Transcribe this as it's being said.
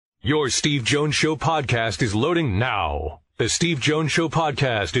Your Steve Jones Show podcast is loading now. The Steve Jones Show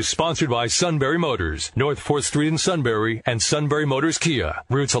podcast is sponsored by Sunbury Motors, North 4th Street in Sunbury, and Sunbury Motors Kia,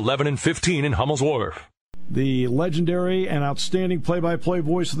 routes 11 and 15 in Hummel's Wharf. The legendary and outstanding play-by-play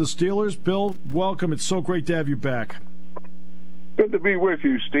voice of the Steelers, Bill, welcome. It's so great to have you back. Good to be with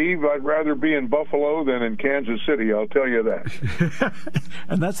you, Steve. I'd rather be in Buffalo than in Kansas City, I'll tell you that.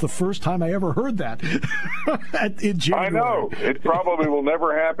 And that's the first time I ever heard that in January. I know. It probably will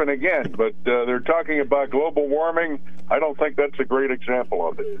never happen again, but they're talking about global warming. I don't think that's a great example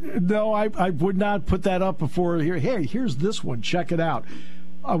of it. No, I would not put that up before here. Hey, here's this one. Check it out.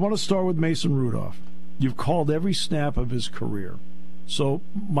 I want to start with Mason Rudolph. You've called every snap of his career. So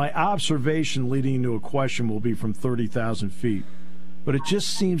my observation leading into a question will be from 30,000 feet. But it just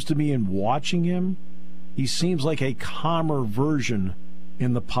seems to me in watching him, he seems like a calmer version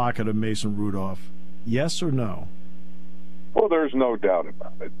in the pocket of Mason Rudolph. Yes or no? Well, there's no doubt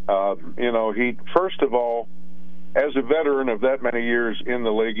about it. He, first of all, as a veteran of that many years in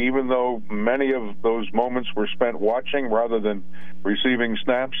the league, even though many of those moments were spent watching rather than receiving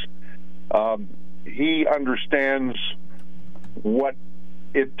snaps, he understands what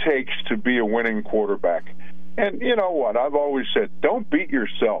it takes to be a winning quarterback. And you know what? I've always said, don't beat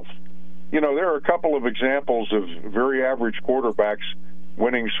yourself. There are a couple of examples of very average quarterbacks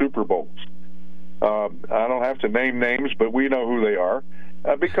winning Super Bowls. I don't have to name names, but we know who they are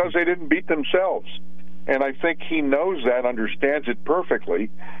because they didn't beat themselves. And I think he knows that, understands it perfectly.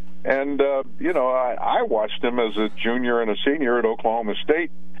 And, I watched him as a junior and a senior at Oklahoma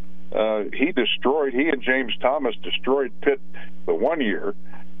State. He and James Thomas destroyed Pitt the one year.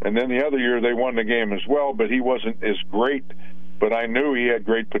 And then the other year they won the game as well, but he wasn't as great. But I knew he had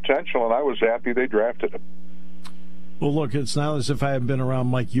great potential, and I was happy they drafted him. Well, look, it's not as if I haven't been around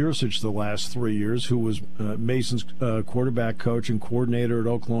Mike Yurcich the last 3 years, who was Mason's quarterback coach and coordinator at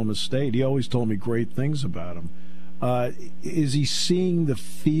Oklahoma State. He always told me great things about him. Is he seeing the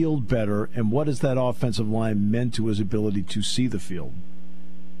field better, and what has that offensive line meant to his ability to see the field?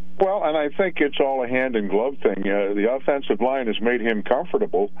 Well, and I think it's all a hand-in-glove thing. The offensive line has made him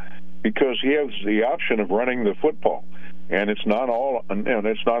comfortable because he has the option of running the football, and it's not all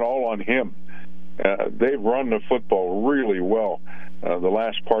on him. They've run the football really well the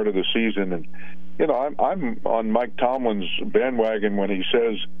last part of the season, and I'm on Mike Tomlin's bandwagon when he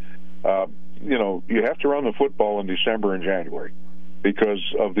says, you have to run the football in December and January because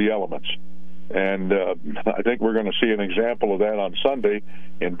of the elements. And I think we're going to see an example of that on Sunday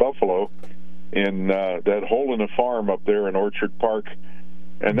in Buffalo in that hole in the farm up there in Orchard Park.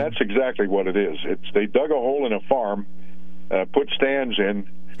 And that's exactly what it is. They dug a hole in a farm, put stands in,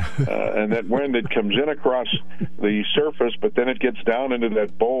 and that wind, it comes in across the surface, but then it gets down into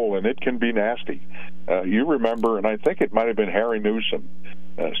that bowl, and it can be nasty. You remember, and I think it might have been Harry Newsom,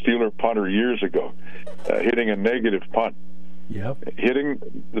 Steeler punter years ago, hitting a negative punt. Yep. Hitting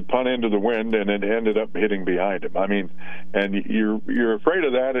the punt into the wind, and it ended up hitting behind him. I mean, and you're afraid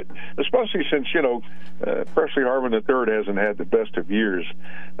of that, especially since Presley Harvin III hasn't had the best of years.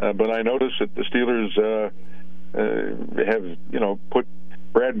 But I noticed that the Steelers have put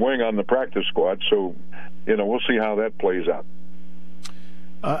Brad Wing on the practice squad, so we'll see how that plays out.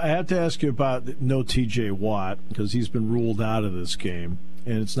 I have to ask you about no T.J. Watt because he's been ruled out of this game,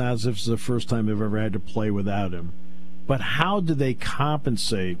 and it's not as if it's the first time they've ever had to play without him. But how do they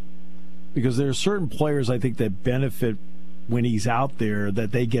compensate? Because there are certain players, I think, that benefit when he's out there,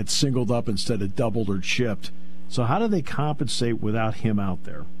 that they get singled up instead of doubled or chipped. So how do they compensate without him out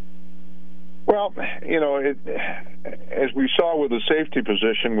there? Well, as we saw with the safety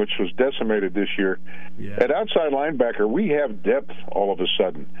position, which was decimated this year, at outside linebacker, we have depth all of a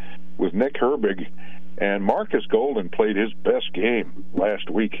sudden with Nick Herbig. And Marcus Golden played his best game last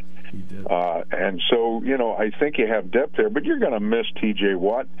week. He did. And so, I think you have depth there, but you're going to miss T.J.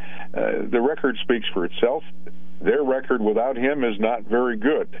 Watt. The record speaks for itself. Their record without him is not very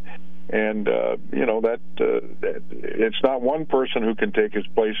good. And, it's not one person who can take his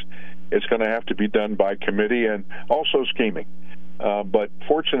place. It's going to have to be done by committee and also scheming. But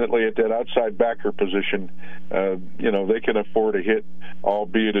fortunately, at that outside backer position, they can afford a hit,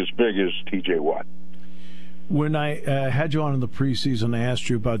 albeit as big as T.J. Watt. When I had you on in the preseason, I asked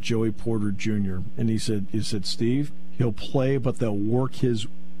you about Joey Porter Jr., and he said, Steve, he'll play, but he'll work his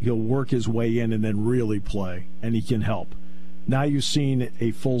way in and then really play, and he can help. Now you've seen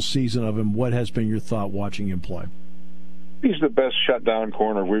a full season of him. What has been your thought watching him play? He's the best shutdown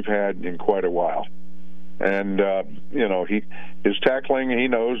corner we've had in quite a while. And, his tackling, he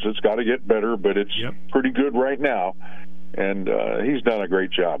knows it's got to get better, but it's pretty good right now. And he's done a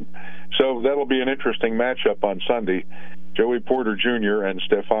great job. So that'll be an interesting matchup on Sunday. Joey Porter Jr. and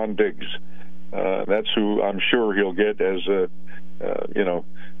Stephon Diggs. That's who I'm sure he'll get as a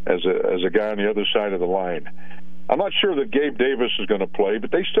guy on the other side of the line. I'm not sure that Gabe Davis is going to play,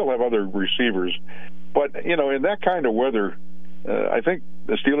 but they still have other receivers. But, in that kind of weather, I think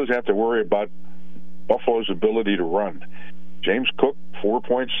the Steelers have to worry about Buffalo's ability to run. James Cook,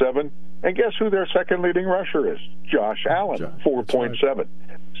 4.7. And guess who their second leading rusher is? Josh Allen, 4.7. Right.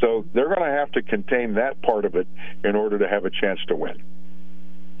 So they're going to have to contain that part of it in order to have a chance to win.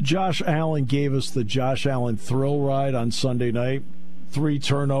 Josh Allen gave us the Josh Allen thrill ride on Sunday night. 3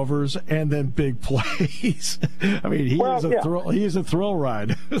 turnovers and then big plays. I mean, he is a thrill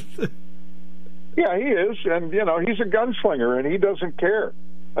ride. Yeah, he is, and he's a gunslinger, and he doesn't care.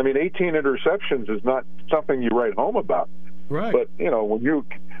 I mean, 18 interceptions is not something you write home about. Right. But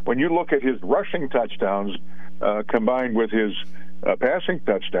when you look at his rushing touchdowns combined with his passing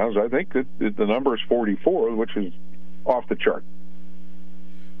touchdowns, I think that the number is 44, which is off the chart.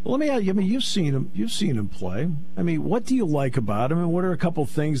 Well, let me ask you. I mean, you've seen him play. I mean, what do you like about him, and what are a couple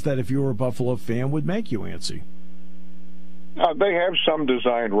things that, if you were a Buffalo fan, would make you antsy? They have some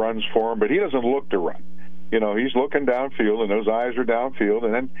designed runs for him, but he doesn't look to run. He's looking downfield, and those eyes are downfield,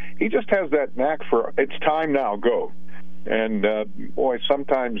 and then he just has that knack for, it's time now, go. And,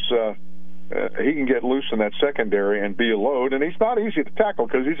 sometimes he can get loose in that secondary and be a load, and he's not easy to tackle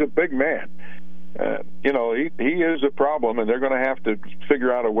because he's a big man. He is a problem, and they're going to have to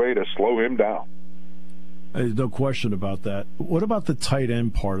figure out a way to slow him down. There's no question about that. What about the tight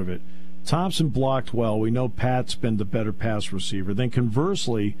end part of it? Thompson blocked well. We know Pat's been the better pass receiver. Then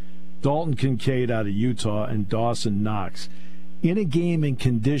conversely, Dalton Kincaid out of Utah and Dawson Knox. In a game in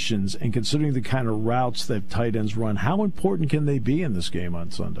conditions and considering the kind of routes that tight ends run, how important can they be in this game on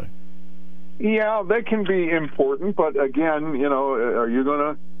Sunday? Yeah, they can be important, but again, are you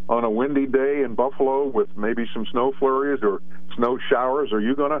going to, on a windy day in Buffalo with maybe some snow flurries or snow showers, are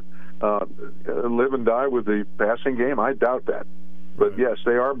you going to live and die with the passing game? I doubt that. But yes,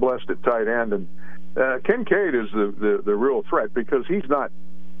 they are blessed at tight end, and Kincaid is the real threat because he's not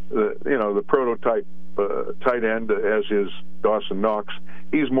the prototype tight end as is Dawson Knox.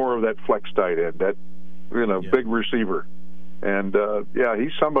 He's more of that flex tight end, that big receiver, and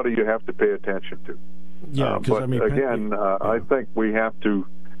he's somebody you have to pay attention to. Yeah, but again, I think we have to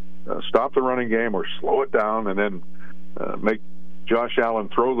stop the running game or slow it down, and then make Josh Allen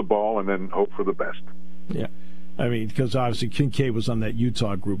throw the ball, and then hope for the best. Yeah. I mean, because obviously Kincaid was on that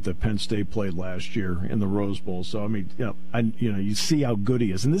Utah group that Penn State played last year in the Rose Bowl. So I mean, you see how good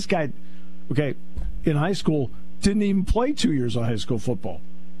he is. And this guy, in high school, didn't even play 2 years of high school football.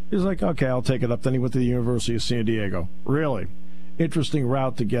 He was like, okay, I'll take it up. Then he went to the University of San Diego. Really interesting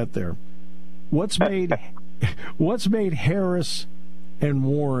route to get there. What's made Harris and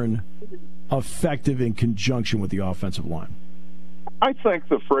Warren effective in conjunction with the offensive line? I think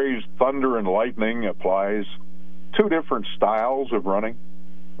the phrase thunder and lightning applies. 2 different styles of running.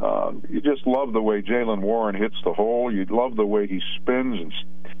 You just love the way Jaylen Warren hits the hole. You love the way he spins, and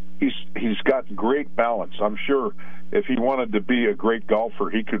he's got great balance. I'm sure if he wanted to be a great golfer,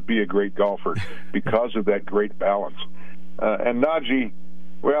 he could be a great golfer because of that great balance. And Najee,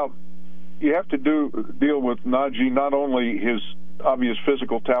 well, you have to deal with Najee, not only his obvious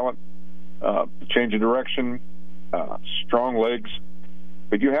physical talent, change of direction, strong legs,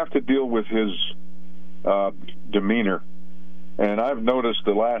 but you have to deal with his demeanor. And I've noticed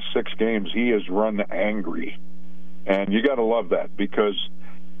the last 6 games he has run angry, and you got to love that because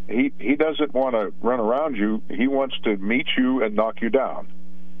he doesn't want to run around you. He wants to meet you and knock you down.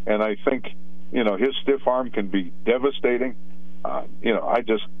 And I think his stiff arm can be devastating. I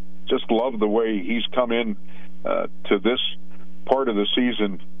just love the way he's come in to this part of the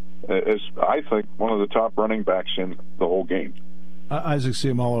season as I think one of the top running backs in the whole game. Isaac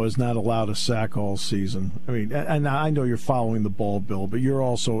Seumalo is not allowed a sack all season. I mean, and I know you're following the ball, Bill, but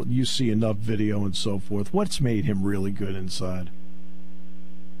you see enough video and so forth. What's made him really good inside?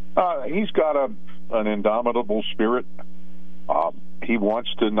 He's got an indomitable spirit. He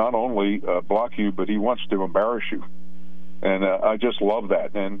wants to not only block you, but he wants to embarrass you. And I just love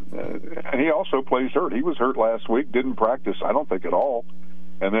that. And he also plays hurt. He was hurt last week, didn't practice, I don't think, at all,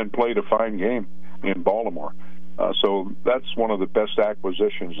 and then played a fine game in Baltimore. So that's one of the best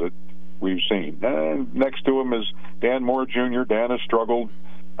acquisitions that we've seen. And next to him is Dan Moore Jr. Dan has struggled.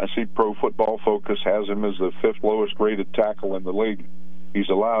 I see Pro Football Focus has him as the 5th lowest rated tackle in the league. He's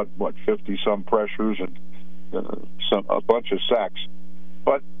allowed, 50-some pressures and a bunch of sacks.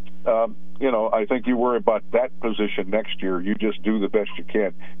 But, I think you worry about that position next year. You just do the best you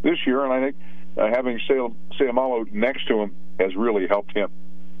can. This year, and I think having Seumalo next to him has really helped him.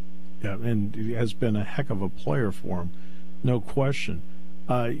 Yeah, and he has been a heck of a player for him. No question.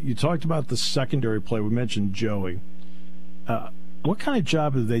 You talked about the secondary play. We mentioned Joey. What kind of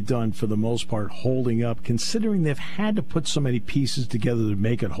job have they done for the most part holding up, considering they've had to put so many pieces together to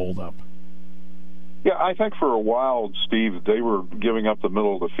make it hold up? Yeah, I think for a while, Steve, they were giving up the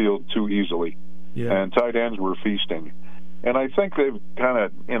middle of the field too easily, and tight ends were feasting. And I think they've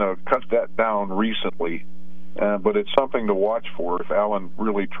kind of, cut that down recently, but it's something to watch for if Allen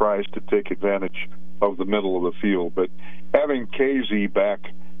really tries to take advantage of the middle of the field. But having KZ back,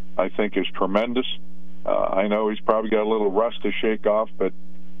 I think, is tremendous. I know he's probably got a little rust to shake off, but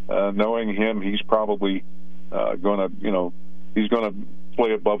knowing him, he's probably going to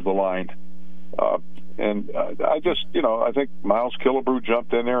play above the line. I think Miles Killebrew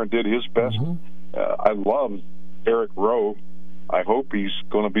jumped in there and did his best. I love Eric Rowe. I hope he's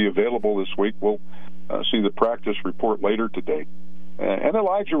going to be available this week. We'll see the practice report later today. And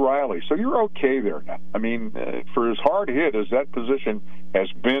Elijah Riley. So you're okay there now. I mean, for as hard hit as that position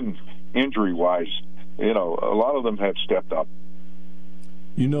has been injury-wise, a lot of them have stepped up.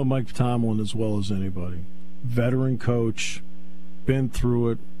 You know Mike Tomlin as well as anybody. Veteran coach, been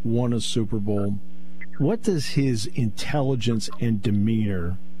through it, won a Super Bowl. What does his intelligence and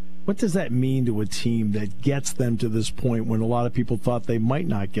demeanor, what does that mean to a team that gets them to this point when a lot of people thought they might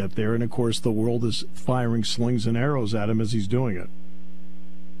not get there? And, of course, the world is firing slings and arrows at him as he's doing it.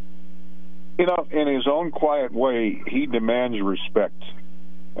 In his own quiet way, he demands respect.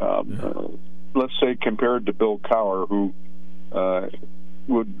 Let's say compared to Bill Cowher, who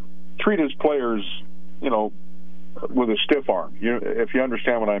would treat his players, with a stiff arm, if you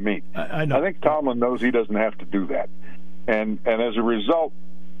understand what I mean. I know. I think Tomlin knows he doesn't have to do that. And as a result,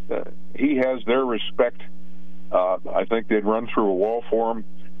 he has their respect. I think they'd run through a wall for him.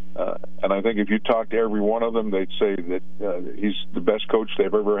 And I think if you talk to every one of them, they'd say that he's the best coach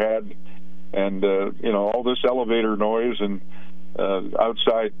they've ever had. And, all this elevator noise and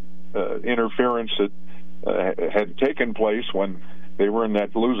outside interference that had taken place when they were in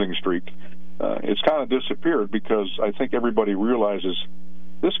that losing streak, it's kind of disappeared because I think everybody realizes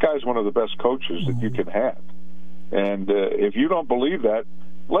this guy's one of the best coaches that you can have. And if you don't believe that,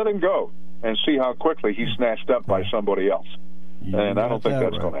 let him go and see how quickly he's snatched up by somebody else. And I don't think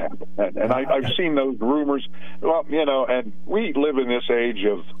that's going to happen. And I've seen those rumors. Well, and we live in this age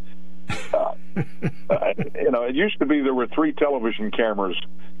of, it used to be there were 3 television cameras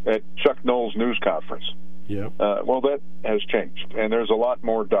at Chuck Noll's news conference. Yep. Well, that has changed, and there's a lot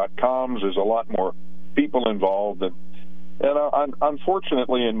more .coms. There's a lot more people involved, and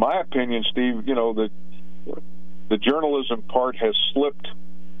unfortunately, in my opinion, Steve, the journalism part has slipped,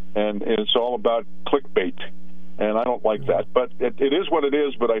 and it's all about clickbait, and I don't like that. But it is what it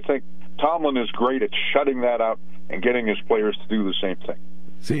is. But I think Tomlin is great at shutting that out and getting his players to do the same thing.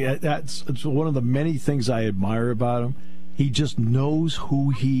 See, it's one of the many things I admire about him. He just knows who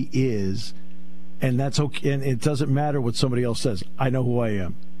he is. And that's okay. And it doesn't matter what somebody else says. I know who I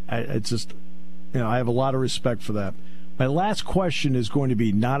am. It's just, I have a lot of respect for that. My last question is going to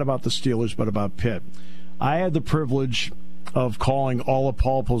be not about the Steelers, but about Pitt. I had the privilege of calling all of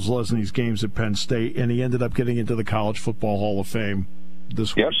Paul Posluszny's games at Penn State, and he ended up getting into the College Football Hall of Fame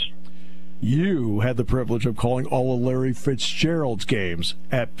this week. Yes. You had the privilege of calling all of Larry Fitzgerald's games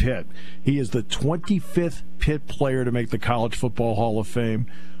at Pitt. He is the 25th Pitt player to make the College Football Hall of Fame.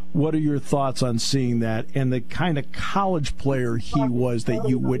 What are your thoughts on seeing that and the kind of college player he was that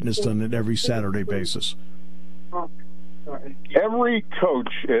you witnessed on an every Saturday basis? Every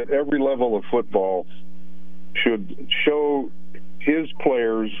coach at every level of football should show his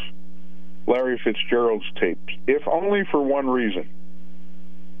players Larry Fitzgerald's tapes, if only for one reason.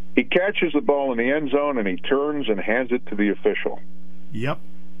 He catches the ball in the end zone and he turns and hands it to the official. Yep.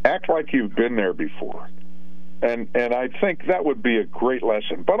 Act like you've been there before. And I think that would be a great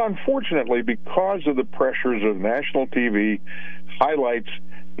lesson. But unfortunately, because of the pressures of national TV, highlights,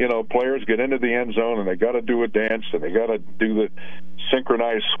 players get into the end zone and they got to do a dance and they got to do the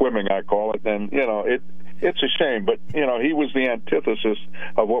synchronized swimming, I call it. And, it's a shame. But, he was the antithesis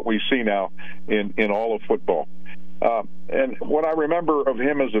of what we see now in all of football. And what I remember of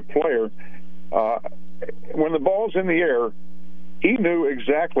him as a player, when the ball's in the air, he knew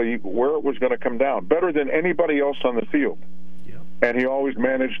exactly where it was going to come down, better than anybody else on the field. Yep. And he always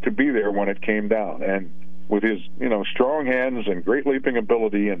managed to be there when it came down. And with his, strong hands and great leaping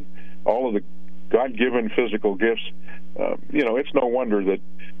ability and all of the God-given physical gifts, it's no wonder that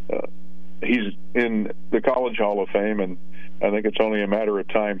he's in the College Hall of Fame, and I think it's only a matter of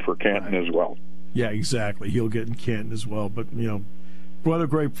time for Canton as well. Yeah, exactly. He'll get in Canton as well. But, what a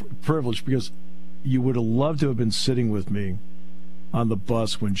great privilege, because you would have loved to have been sitting with me on the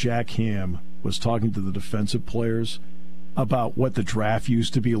bus when Jack Ham was talking to the defensive players about what the draft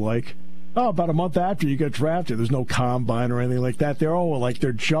used to be like. Oh, about a month after you get drafted, there's no combine or anything like that. They're all like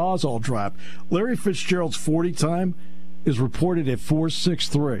their jaws all drop. Larry Fitzgerald's 40 time is reported at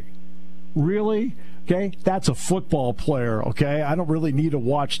 4.63. Really? Okay, that's a football player. Okay, I don't really need to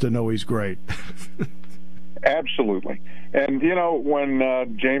watch to know he's great. Absolutely. And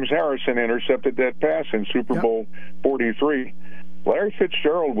when James Harrison intercepted that pass in Super Bowl 43, Larry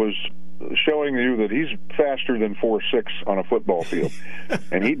Fitzgerald was showing you that he's faster than 4.6 on a football field,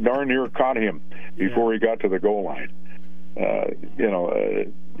 and he darn near caught him before he got to the goal line.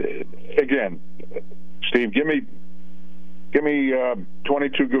 Again, Steve, give me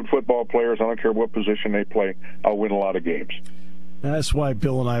 22 good football players. I don't care what position they play. I'll win a lot of games. That's why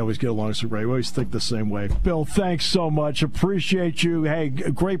Bill and I always get along so great. We always think the same way. Bill, thanks so much. Appreciate you. Hey,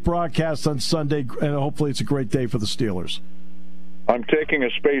 great broadcast on Sunday, and hopefully it's a great day for the Steelers. I'm taking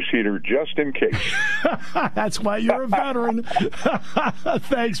a space heater just in case. That's why you're a veteran.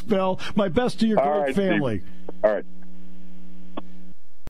 Thanks, Bill. My best to your great family. Steve. All right.